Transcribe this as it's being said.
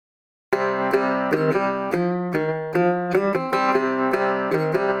What's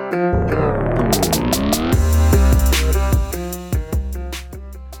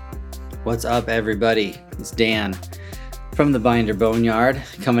up, everybody? It's Dan from the Binder Boneyard,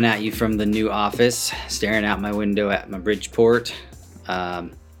 coming at you from the new office, staring out my window at my Bridgeport. I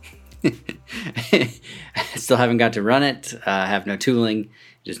still haven't got to run it. I have no tooling,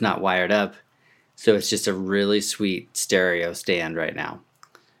 just not wired up. So it's just a really sweet stereo stand right now.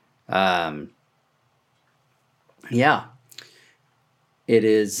 Yeah, it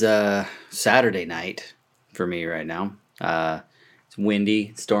is Saturday night for me right now. It's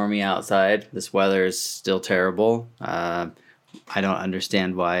windy, stormy outside. This weather is still terrible. I don't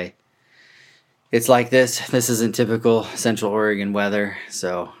understand why it's like this. This isn't typical Central Oregon weather.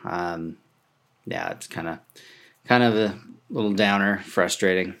 So, yeah, it's kind of a little downer,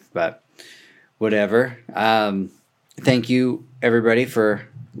 frustrating, but whatever. Thank you, everybody, for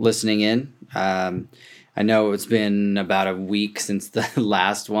listening in. I know it's been about a week since the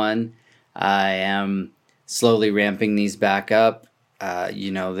last one. I am slowly ramping these back up.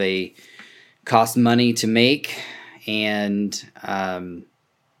 They cost money to make, and,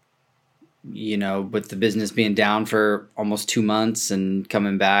 with the business being down for almost 2 months and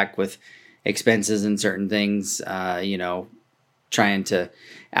coming back with expenses and certain things, trying to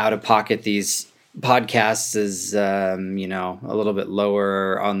out of pocket these podcasts is, a little bit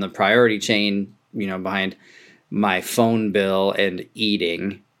lower on the priority chain, behind my phone bill and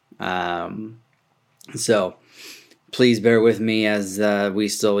eating. So please bear with me as we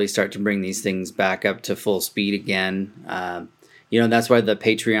slowly start to bring these things back up to full speed again. That's why the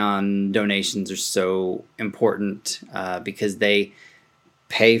Patreon donations are so important, because they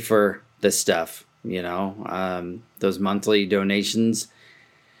pay for this stuff, those monthly donations.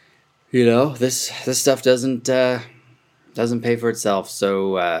 This stuff doesn't pay for itself.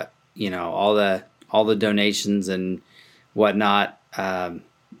 So, all the donations and whatnot,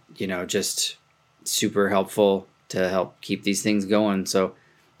 just super helpful to help keep these things going. So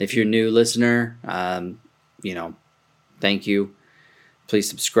if you're a new listener, thank you. Please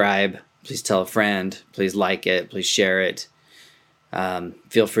subscribe. Please tell a friend. Please like it. Please share it.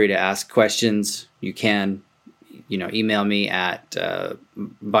 Feel free to ask questions. You can, email me at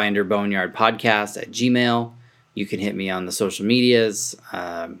binderboneyardpodcast@gmail.com. You can hit me on the social medias.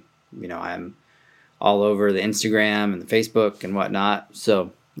 I'm all over the Instagram and the Facebook and whatnot.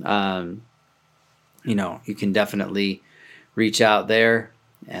 So, you can definitely reach out there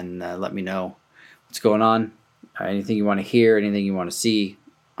and let me know what's going on. Anything you want to hear, anything you want to see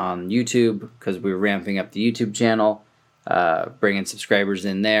on YouTube, because we're ramping up the YouTube channel, bringing subscribers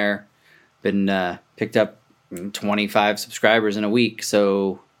in there. Been picked up 25 subscribers in a week,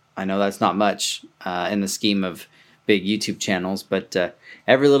 so I know that's not much in the scheme of big YouTube channels, but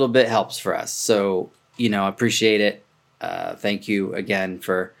every little bit helps for us. So, appreciate it. Thank you again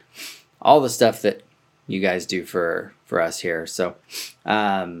for all the stuff that you guys do for us here. So,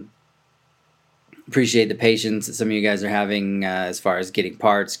 appreciate the patience that some of you guys are having as far as getting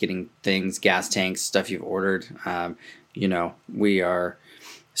parts, getting things, gas tanks, stuff you've ordered. We are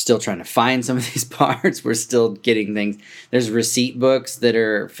still trying to find some of these parts. We're still getting things. There's receipt books that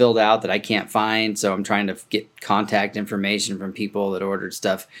are filled out that I can't find, so I'm trying to get contact information from people that ordered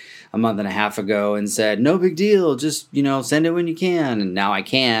stuff a month and a half ago and said, no big deal, just, send it when you can. And now I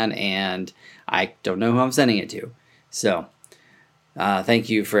can, and I don't know who I'm sending it to. So, thank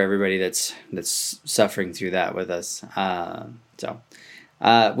you for everybody that's suffering through that with us.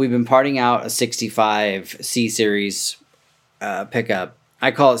 We've been parting out a 65 C-Series pickup. I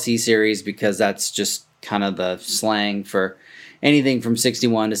call it C-Series because that's just kind of the slang for anything from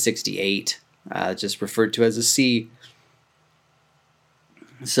 61 to 68, just referred to as a C.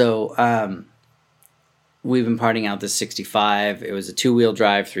 So, we've been parting out this 65. It was a 2-wheel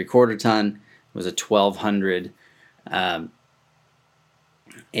drive, 3/4 ton. It was a 1200.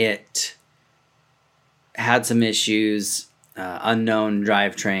 It had some issues, unknown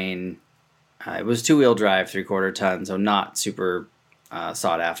drivetrain. It was 2-wheel drive, 3/4 ton, so not super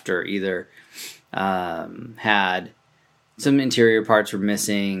sought after either. Had some interior parts were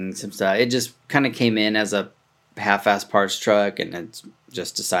missing, some stuff. It just kind of came in as a half-ass parts truck, and it's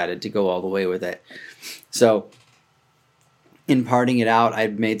just decided to go all the way with it. So in parting it out,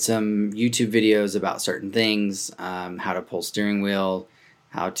 I'd made some YouTube videos about certain things, how to pull steering wheel,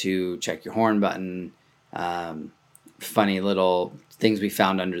 how to check your horn button, funny little things we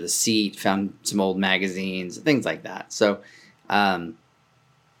found under the seat, found some old magazines, things like that. So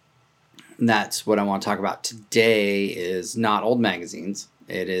that's what I want to talk about today is not old magazines.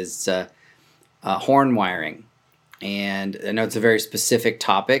 It is horn wiring. And I know it's a very specific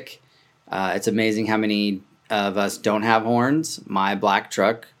topic. It's amazing how many of us don't have horns. My black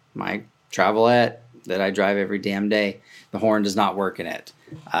truck, my Travelette that I drive every damn day, the horn does not work in it.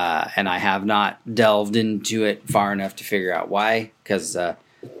 And I have not delved into it far enough to figure out why, because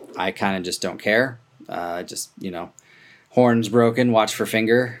I kind of just don't care. Just, horn's broken, watch for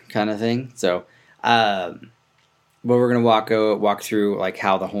finger kind of thing. So, but we're going to walk through like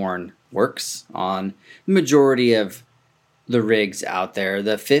how the horn works on the majority of the rigs out there.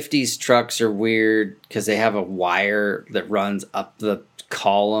 The 50s trucks are weird because they have a wire that runs up the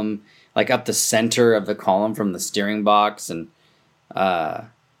column, like up the center of the column from the steering box, and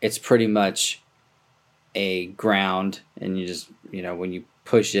it's pretty much a ground, and you just, when you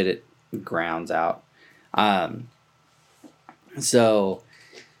push it, it grounds out. So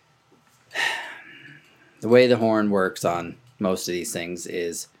the way the horn works on most of these things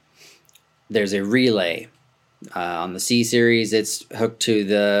is there's a relay. On the C series, it's hooked to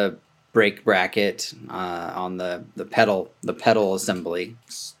the brake bracket on the pedal assembly.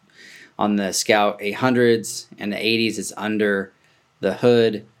 On the Scout 800s and the 80s, it's under the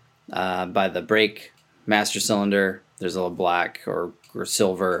hood by the brake master cylinder. There's a little black or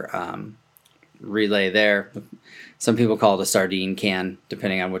silver relay there. Some people call it a sardine can,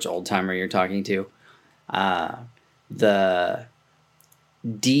 depending on which old timer you're talking to. The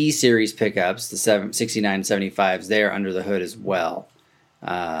D series pickups, the 69 75s, they're under the hood as well,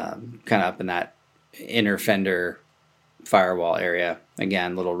 kind of up in that inner fender firewall area.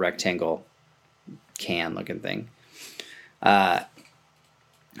 Again, little rectangle can looking thing, and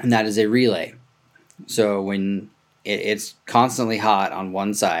that is a relay. So when it's constantly hot on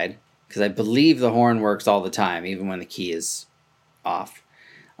one side, because I believe the horn works all the time, even when the key is off.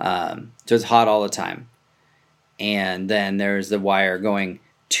 So it's hot all the time. And then there's the wire going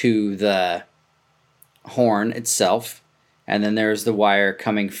to the horn itself. And then there's the wire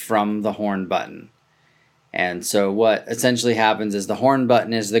coming from the horn button. And so what essentially happens is the horn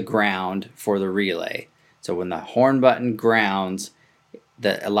button is the ground for the relay. So when the horn button grounds,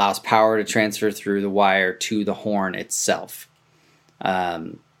 that allows power to transfer through the wire to the horn itself.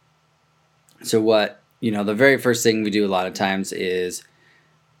 So what, the very first thing we do a lot of times is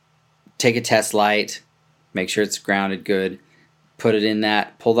take a test light, make sure it's grounded good, put it in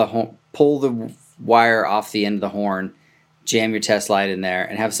that, pull the wire off the end of the horn, jam your test light in there,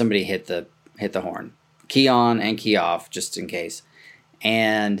 and have somebody hit the horn. Key on and key off, just in case.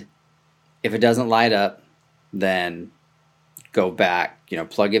 And if it doesn't light up, then go back,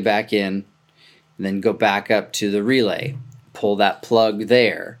 plug it back in, and then go back up to the relay, pull that plug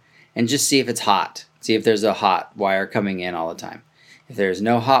there, and just see if it's hot. See if there's a hot wire coming in all the time. If there's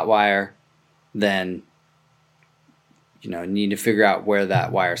no hot wire, then you need to figure out where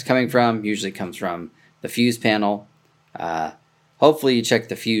that wire is coming from. Usually comes from the fuse panel. Hopefully you check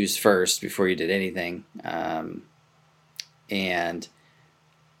the fuse first before you did anything. And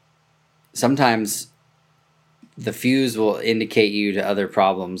sometimes the fuse will indicate you to other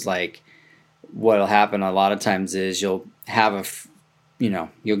problems. Like what'll happen a lot of times is you'll have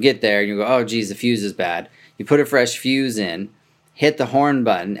you'll get there and you'll go, oh geez, the fuse is bad. You put a fresh fuse in, hit the horn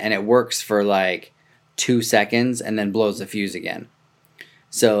button, and it works for like 2 seconds and then blows the fuse again.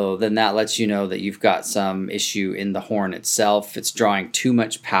 So then that lets you know that you've got some issue in the horn itself. It's drawing too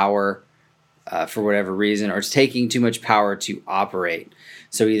much power for whatever reason, or it's taking too much power to operate.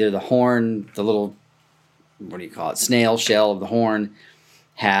 So either the horn, the little, snail shell of the horn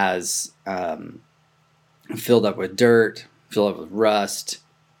has filled up with dirt, filled up with rust,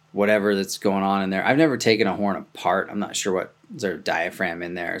 whatever that's going on in there. I've never taken a horn apart. I'm not sure what, is there a diaphragm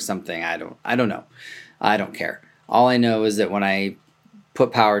in there or something? I don't know. I don't care. All I know is that when I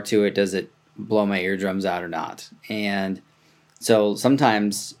put power to it, does it blow my eardrums out or not? And so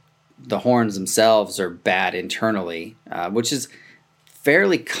sometimes the horns themselves are bad internally, which is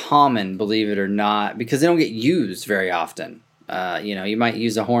fairly common, believe it or not, because they don't get used very often. You might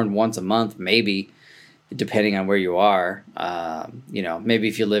use a horn once a month, maybe, depending on where you are. Maybe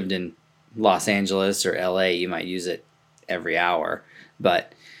if you lived in Los Angeles or LA, you might use it every hour.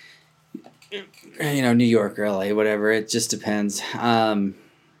 But New York or LA, whatever, it just depends.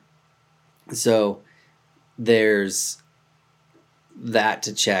 So there's that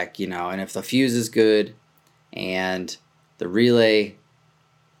to check, and if the fuse is good and the relay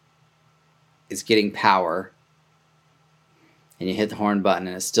is getting power and you hit the horn button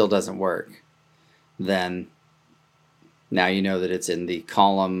and it still doesn't work, then now you know that it's in the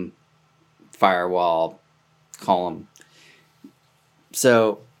firewall column.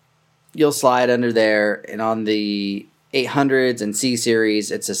 So you'll slide under there, and on the 800s and C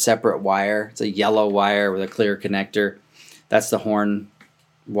series, it's a separate wire. It's a yellow wire with a clear connector. That's the horn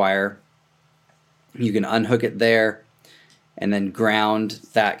wire. You can unhook it there and then ground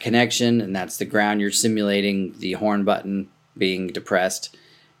that connection, and that's the ground you're simulating the horn button being depressed,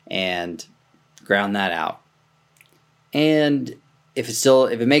 and ground that out. And if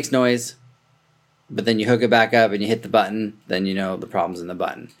it makes noise, but then you hook it back up and you hit the button, then you know the problem's in the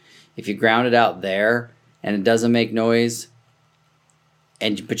button. If you ground it out there and it doesn't make noise,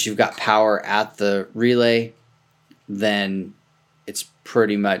 but you've got power at the relay, then it's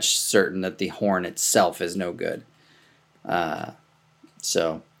pretty much certain that the horn itself is no good.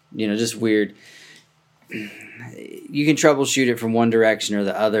 So, just weird. You can troubleshoot it from one direction or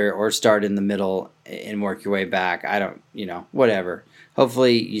the other, or start in the middle and work your way back. I don't, whatever.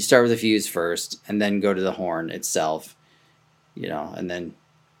 Hopefully you start with the fuse first and then go to the horn itself, and then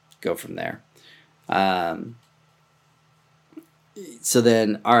go from there. So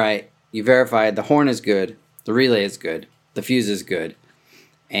then, all right, you verified the horn is good, the relay is good, the fuse is good,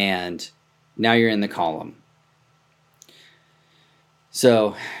 and now you're in the column.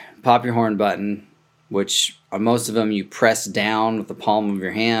 So pop your horn button, which on most of them you press down with the palm of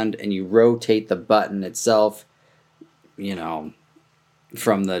your hand and you rotate the button itself,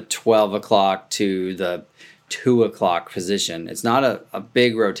 from the 12 o'clock to the 2 o'clock position. It's not a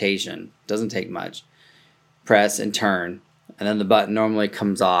big rotation. It doesn't take much. Press and turn, and then the button normally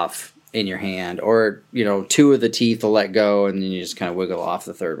comes off in your hand, or, two of the teeth will let go, and then you just kind of wiggle off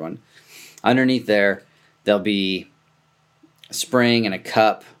the third one. Underneath there'll be a spring and a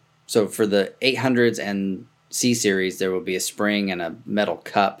cup. So for the 800s and C series, there will be a spring and a metal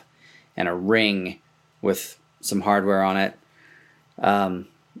cup and a ring with some hardware on it.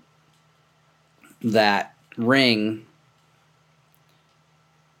 That ring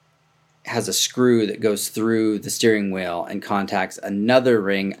has a screw that goes through the steering wheel and contacts another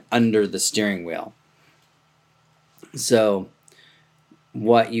ring under the steering wheel. So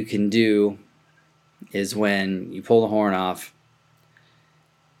what you can do is, when you pull the horn off,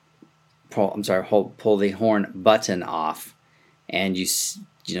 pull the horn button off, and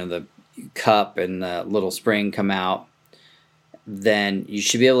the cup and the little spring come out, then you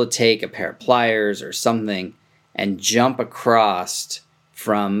should be able to take a pair of pliers or something and jump across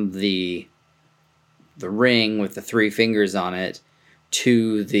from the ring with the 3 fingers on it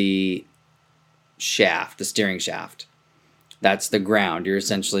to the shaft, the steering shaft. That's the ground. You're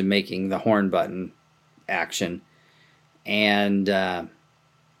essentially making the horn button action. And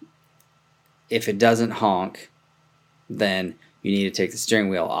if it doesn't honk, then you need to take the steering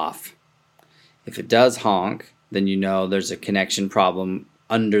wheel off. If it does honk, then there's a connection problem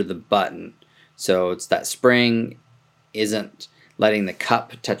under the button. So it's that spring isn't letting the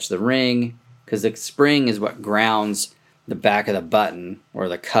cup touch the ring, because the spring is what grounds the back of the button or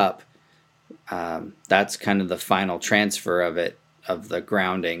the cup. That's kind of the final transfer of the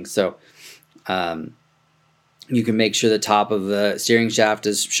grounding. So you can make sure the top of the steering shaft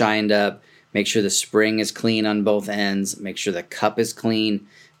is shined up, make sure the spring is clean on both ends, make sure the cup is clean,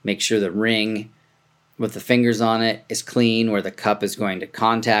 make sure the ring with the fingers on it is clean where the cup is going to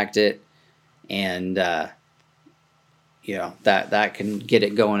contact it, and that can get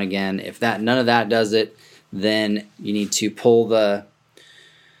it going again. If none of that does it, then you need to pull the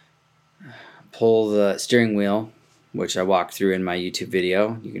steering wheel, which I walked through in my YouTube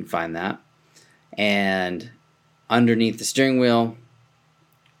video. You can find that. And underneath the steering wheel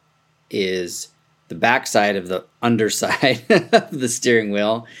is the backside of the underside of the steering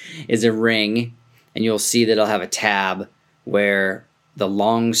wheel is a ring, and you'll see that it'll have a tab where the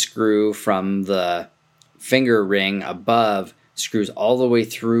long screw from the finger ring above screws all the way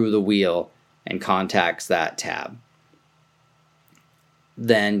through the wheel and contacts that tab.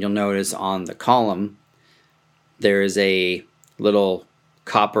 Then you'll notice on the column there is a little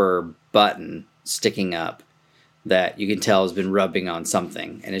copper button sticking up that you can tell has been rubbing on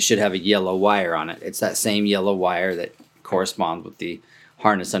something, and it should have a yellow wire on it. It's that same yellow wire that corresponds with the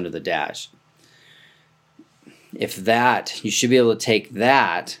harness under the dash. You should be able to take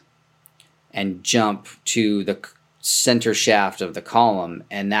that and jump to the center shaft of the column,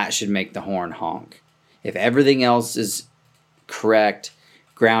 and that should make the horn honk. If everything else is correct,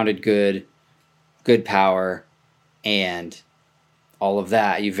 grounded good power, and all of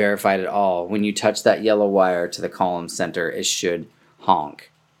that, you verified it all, when you touch that yellow wire to the column center, it should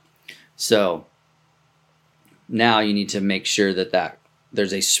honk. So now you need to make sure that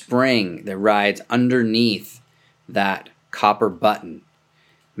there's a spring that rides underneath that copper button.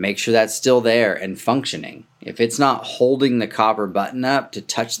 Make sure that's still there and functioning. If it's not holding the copper button up to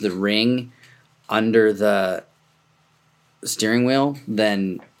touch the ring under the steering wheel,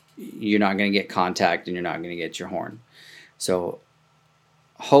 then you're not going to get contact and you're not going to get your horn. So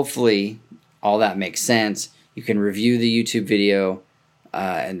hopefully all that makes sense, you can review the YouTube video,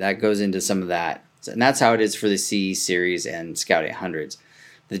 and that goes into some of that. And that's how it is for the C series and Scout 800s.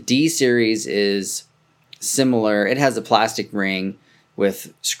 The D series is similar. It has a plastic ring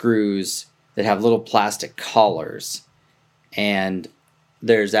with screws that have little plastic collars, and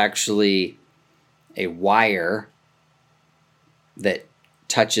there's actually a wire that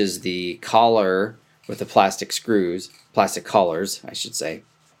touches the collar with the plastic collars, I should say,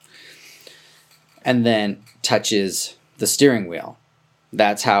 and then touches the steering wheel.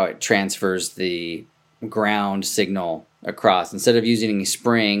 That's how it transfers the ground signal across. Instead of using a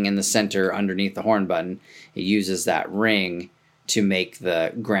spring in the center underneath the horn button, it uses that ring to make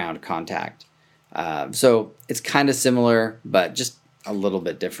the ground contact. So it's kind of similar, but just a little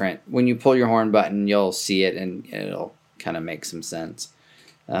bit different. When you pull your horn button, you'll see it and it'll kind of make some sense.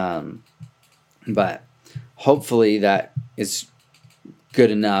 But hopefully that is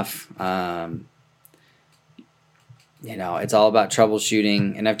good enough. It's all about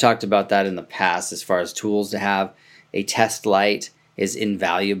troubleshooting, and I've talked about that in the past as far as tools to have. A test light is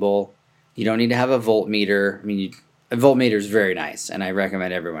invaluable. You don't need to have a voltmeter. I mean, a voltmeter is very nice, and I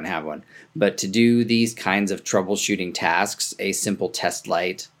recommend everyone have one. But to do these kinds of troubleshooting tasks, a simple test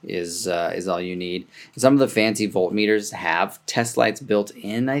light is all you need. Some of the fancy voltmeters have test lights built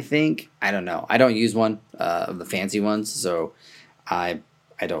in, I think. I don't know. I don't use one of the fancy ones, so I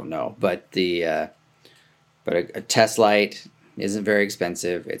don't know. But a test light isn't very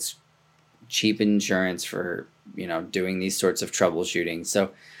expensive. It's cheap insurance for doing these sorts of troubleshooting.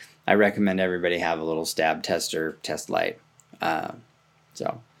 So I recommend everybody have a little stab tester test light.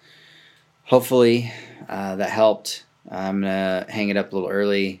 So hopefully that helped. I'm gonna hang it up a little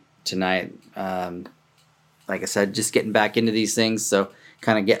early tonight. Like I said, just getting back into these things, so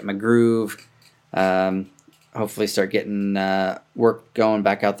kind of getting my groove. Hopefully start getting work going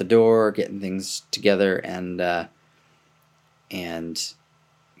back out the door, getting things together, and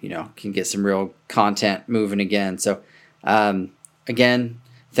can get some real content moving again. So again,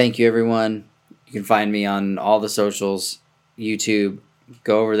 thank you everyone. You can find me on all the socials, YouTube.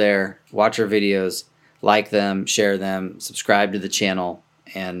 Go over there, watch our videos, like them, share them, subscribe to the channel,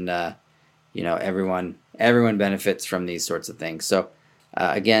 and everyone benefits from these sorts of things. So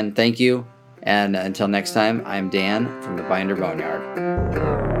again, thank you. And until next time, I'm Dan from the Binder Boneyard.